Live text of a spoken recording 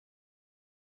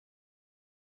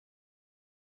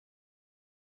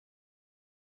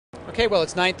Okay, well,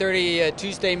 it's 9:30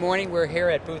 Tuesday morning. We're here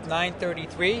at booth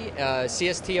 933,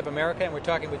 CST of America, and we're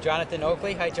talking with Jonathan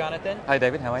Oakley. Hi, Jonathan. Hi,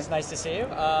 David. How are you? It's nice to see you.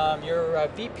 You're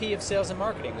VP of Sales and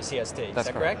Marketing with CST. That's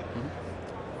Is that correct?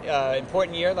 Mm-hmm.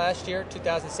 Important year last year,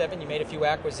 2007. You made a few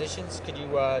acquisitions. Could you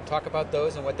talk about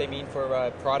those and what they mean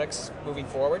for products moving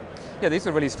forward? Yeah, these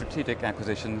are really strategic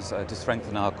acquisitions to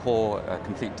strengthen our core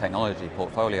complete technology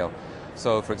portfolio.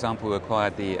 So, for example, we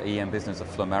acquired the EM business of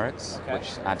Flumerics,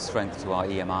 which adds strength to our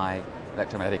EMI,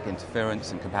 electromagnetic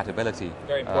interference and compatibility.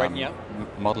 Very important, yeah.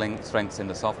 Modeling strengths in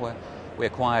the software. We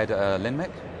acquired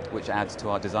Linmic, which adds to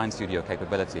our design studio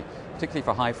capability, particularly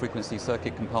for high-frequency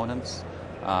circuit components,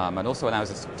 and also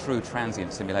allows us true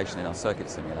transient simulation in our circuit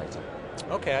simulator.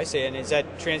 Okay, I see. And is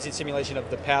that transient simulation of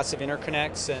the passive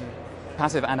interconnects and...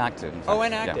 Passive and active, in fact. Oh,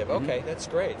 and active. Yeah. Okay, that's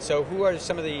great. So who are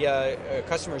some of the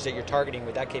customers that you're targeting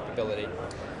with that capability?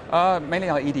 Mainly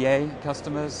our EDA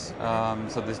customers.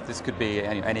 So this could be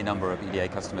any number of EDA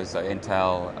customers,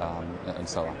 Intel, and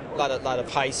so on. A lot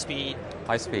of high speed.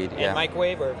 High speed, and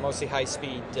microwave, or mostly high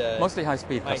speed? Mostly high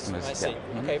speed customers. I see. Yeah.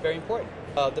 Mm-hmm. Okay, very important.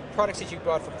 The products that you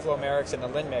bought from Flumerics and the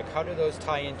Linmic, how do those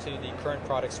tie into the current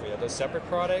product suite? Are those separate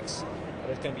products? Are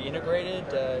those going to be integrated?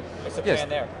 What's the plan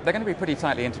there? They're going to be pretty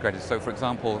tightly integrated. So, for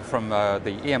example, from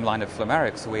the EM line of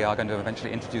Flumerics, we are going to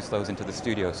eventually introduce those into the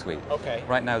Studio Suite. Okay.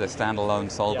 Right now, they're standalone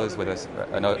solvers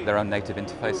with their own native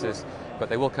interfaces, but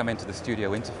they will come into the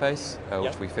Studio interface,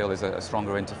 which we feel is a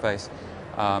stronger interface.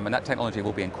 And that technology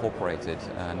will be incorporated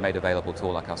and made available to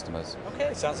all our customers.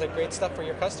 Okay, sounds like great stuff for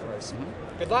your customers.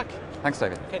 Good luck. Thanks,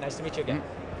 David. Okay, nice to meet you again.